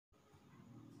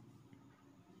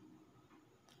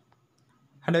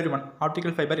Hello everyone,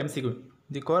 optical fiber MCQ.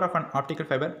 The core of an optical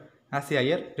fiber has a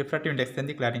higher refractive index than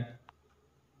the cladding.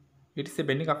 It is a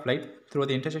bending of light through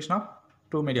the intersection of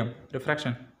two medium,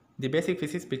 refraction. The basic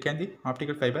physics behind the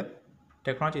optical fiber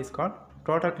technology is called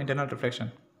total internal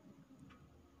reflection.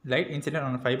 Light incident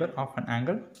on a fiber of an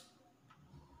angle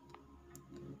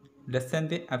less than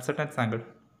the absorptance angle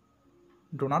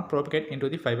do not propagate into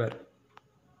the fiber.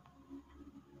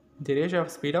 The ratio of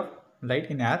speed of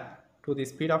light in air to the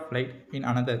speed of light in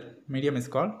another medium is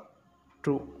called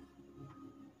true.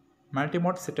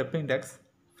 Multimode step index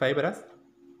fiber has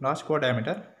large core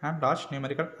diameter and large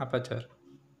numerical aperture.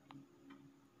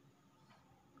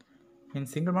 In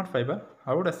single mode fiber,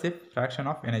 how does the fraction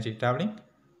of energy traveling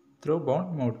through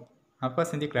bound mode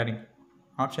occurs in the cladding?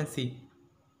 Option C.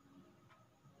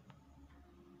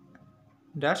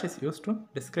 Dash is used to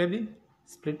describe the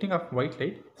splitting of white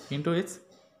light into its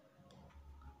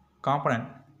component.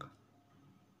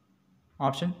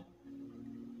 Option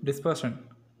dispersion.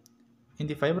 In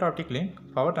the fiber optic link,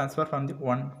 power transfer from the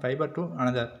one fiber to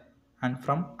another and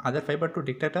from other fiber to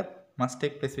detector must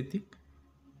take place with the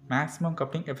maximum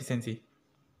coupling efficiency.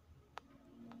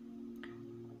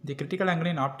 The critical angle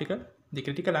in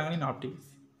optics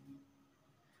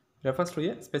refers to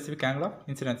a specific angle of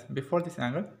incidence. Before this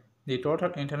angle, the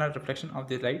total internal reflection of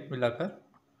the light will occur.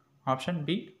 Option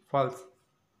B, false.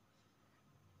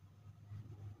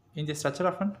 In the structure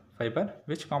of a fiber,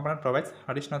 which component provides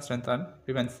additional strength and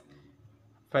prevents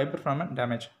fiber from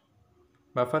damage?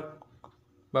 Buffer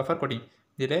coating.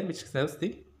 The layer which serves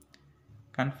to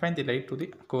confine the light to the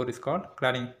core is called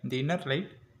cladding. The inner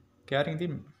light carrying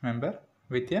the member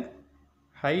with a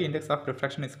high index of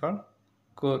refraction is called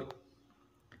core,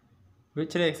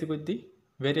 which ray exhibit the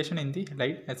variation in the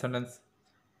light ascendance.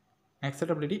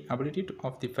 Excitability ability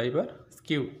of the fiber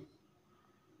skew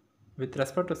with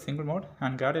respect to single mode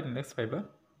and graded index fiber,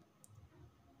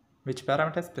 which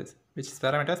parameter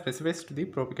specifies to the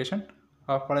propagation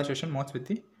of polarization modes with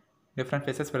the different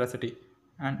phases velocity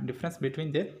and difference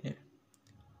between their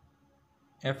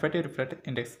effective refractive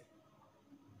index.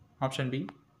 Option B.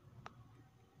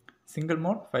 Single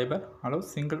mode fiber allows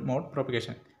single mode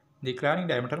propagation. The cladding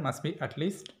diameter must be at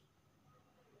least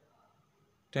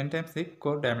 10 times the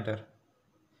core diameter.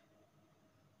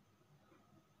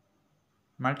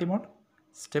 Multimode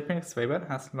step index fiber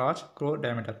has large core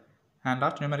diameter and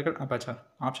large numerical aperture.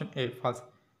 Option A, false.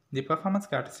 The performance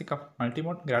characteristic of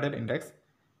multimode graded index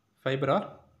fiber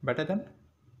are better than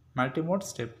multimode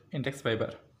step index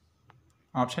fiber.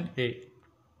 Option A.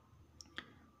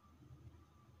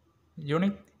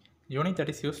 Unit that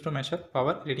is used to measure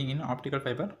power reading in optical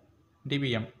fiber,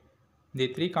 dBm.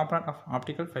 The three components of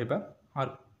optical fiber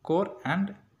are core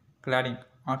and cladding.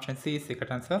 Option C is the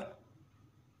correct answer.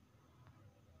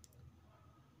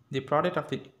 The product of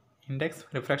the index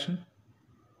refraction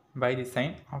by the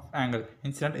sine of angle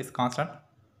incident is constant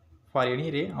for any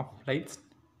ray of light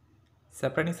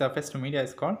separating surface to media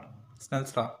is called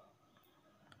Snell's law.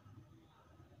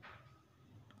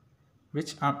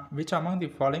 Which among the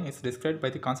following is described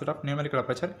by the concept of numerical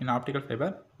aperture in optical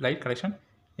fiber light collection?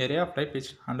 A ray of light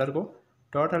which undergo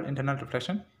total internal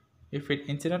reflection if it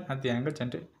incident at the angle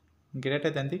greater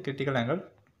than the critical angle.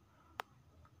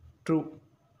 True.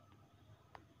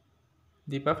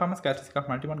 The performance characteristic of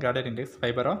multimode graded index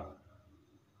fiber are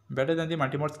better than the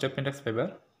multimode step index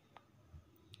fiber.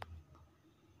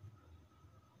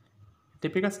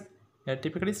 A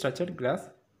typically structured glass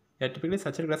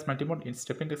multimode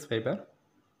step index fiber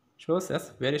shows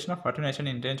us variation of attenuation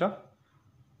in range of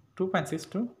 2.6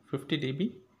 to 50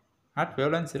 dB at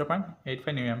wavelength 0.85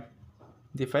 nm.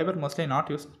 The fiber mostly not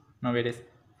used nowadays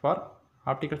for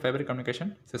optical fiber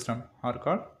communication system are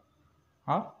called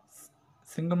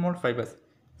single mode fibers.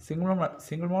 Single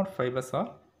mode fibers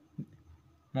are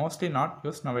mostly not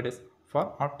used nowadays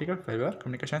for optical fiber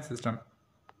communication system.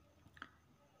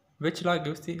 Which law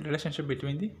gives the relationship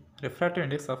between the refractive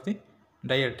index of the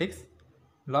dielectrics?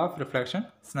 Law of reflection,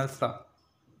 Snell's law.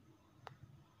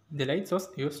 The light source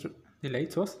used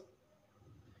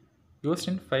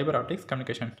in fiber optics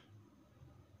communication.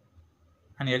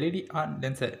 An LED and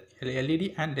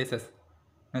lasers.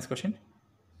 Next question.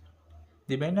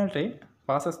 The binaural ray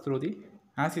passes through the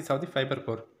axis of the fiber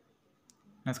core.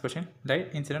 Next question. Light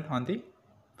incident on the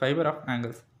fiber of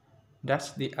angles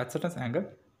dash the adjacent angle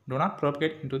do not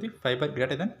propagate into the fiber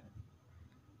greater than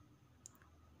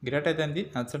the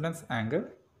adjacent angle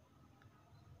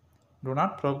do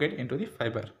not propagate into the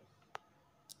fiber.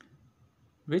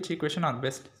 Which equation are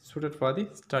best suited for the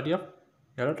study of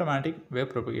electromagnetic wave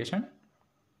propagation?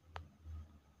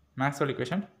 Maxwell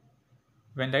equation.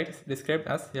 When light is described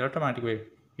as electromagnetic wave,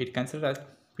 it considered as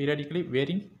periodically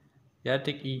varying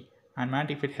electric E and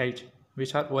magnetic field height,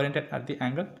 which are oriented at the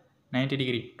angle 90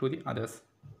 degree to the others.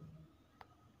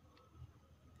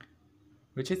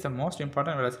 Which is the most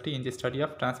important velocity in the study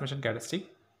of transmission characteristic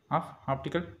of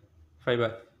optical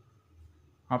fiber?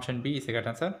 Option B is the correct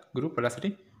answer. Group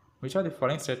velocity. Which of the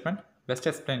following statement best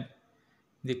explain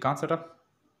the concept of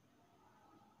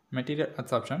material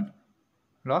absorption,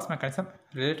 loss mechanism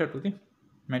related to the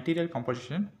material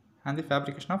composition and the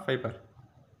fabrication of fiber?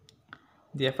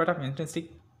 The effect of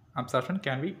intrinsic absorption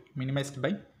can be minimized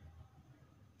by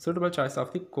suitable choice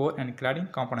of the core and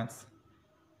cladding components.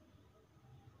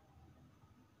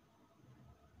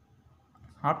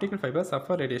 Optical fibers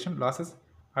suffer radiation losses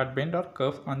at bend or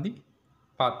curves on the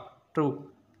path. True.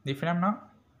 The phenomena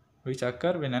which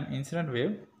occur when an incident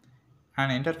wave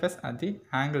and interface at the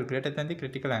angle greater than the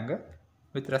critical angle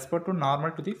with respect to normal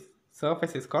to the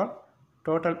surface is called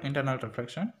total internal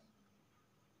reflection.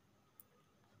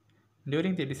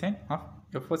 During the design of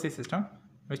FOC system,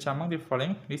 which among the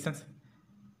following reasons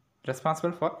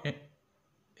responsible for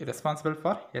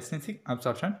extrinsic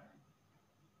absorption?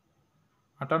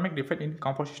 Atomic defect in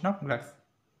composition of glass.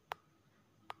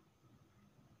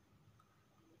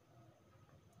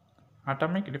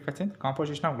 Atomic defects in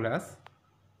composition of glass.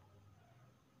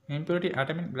 Impurity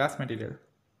atom in glass material.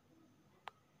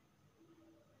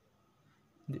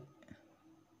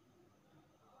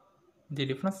 The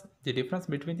difference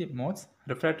between the modes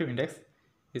refractive index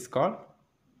is called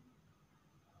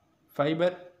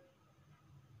fiber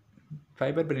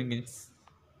bringings.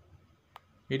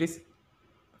 It is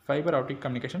fiber optic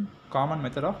communication common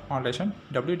method of modulation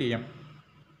WDM.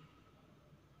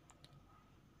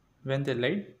 When the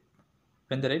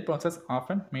light bounces off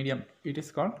a medium, it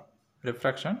is called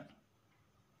refraction.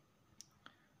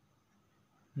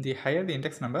 The higher the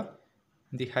index number,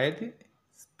 the higher the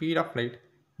speed of light.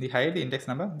 The higher the index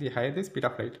number, the higher the speed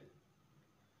of light.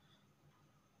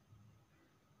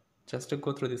 Just to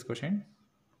go through this question.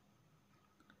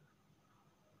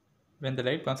 When the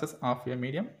light bounces off a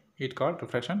medium, it is called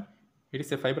refraction. It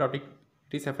is a fiber optic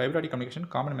communication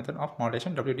common method of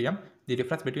modulation WDM. The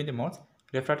difference between the modes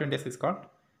refractive index is called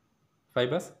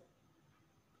fibers.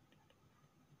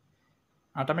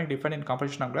 Atomic defect in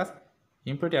composition of glass.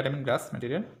 Impurity atom in glass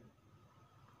material.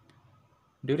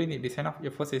 During the design of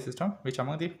FOC system, which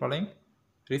among the following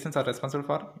reasons are responsible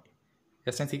for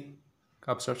extrinsic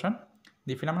absorption?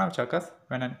 The phenomenon which occurs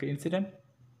when an incident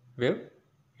wave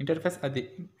interfaces at the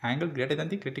angle greater than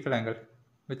the critical angle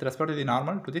with respect to the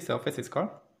normal to the surface is called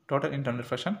total internal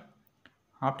reflection.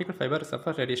 Optical fiber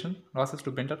suffer radiation losses to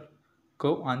bend or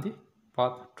curve on the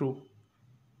path. True.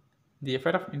 The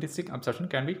effect of intrinsic absorption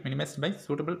can be minimized by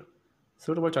suitable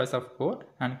choice of core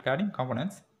and cladding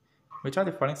components. Which are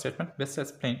the following statements best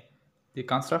explain the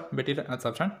concept of material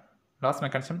absorption, loss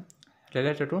mechanism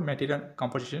related to material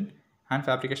composition and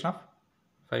fabrication of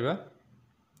fiber?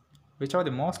 Which are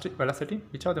the most important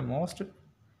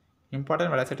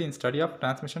velocity in study of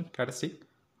transmission characteristic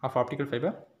of optical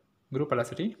fiber? Group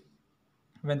velocity.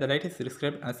 When the light is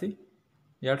described as the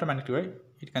electromagnetic wave,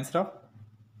 it consists of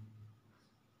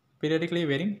periodically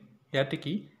varying electric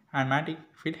key and magnetic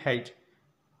field height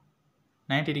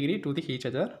 90 degree to each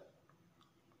other.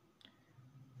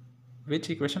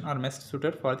 Which equation are best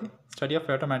suited for the study of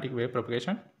electromagnetic wave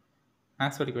propagation?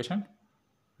 Maxwell equation.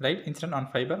 Light incident on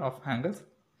fiber of angles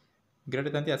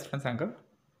greater than the reference angle.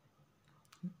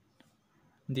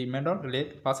 The Mendel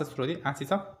relay passes through the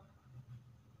axis of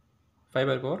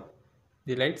fiber core.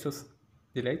 The light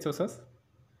sources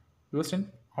used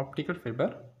in optical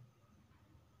fiber,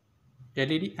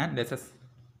 LED and lasers.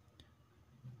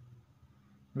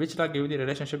 Which law gives the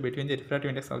relationship between the refractive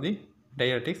index of the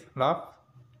dielectrics? Law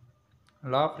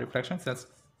of refraction,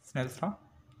 Snell's law.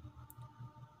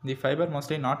 The fiber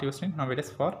mostly not used in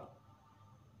nowadays for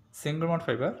single mode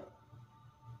fiber.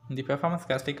 The performance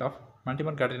characteristic of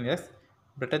multimode Gaussian index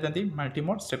better than the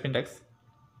multimode step index.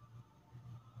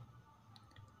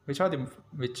 Which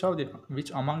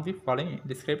among the following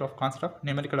describe of concept of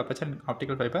numerical aperture in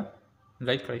optical fiber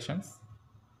light collections?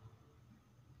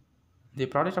 The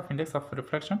product of index of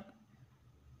reflection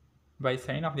by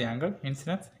sine of the angle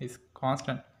incidence is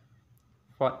constant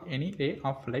for any ray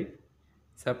of light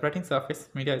separating surface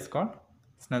media is called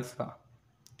Snell's law.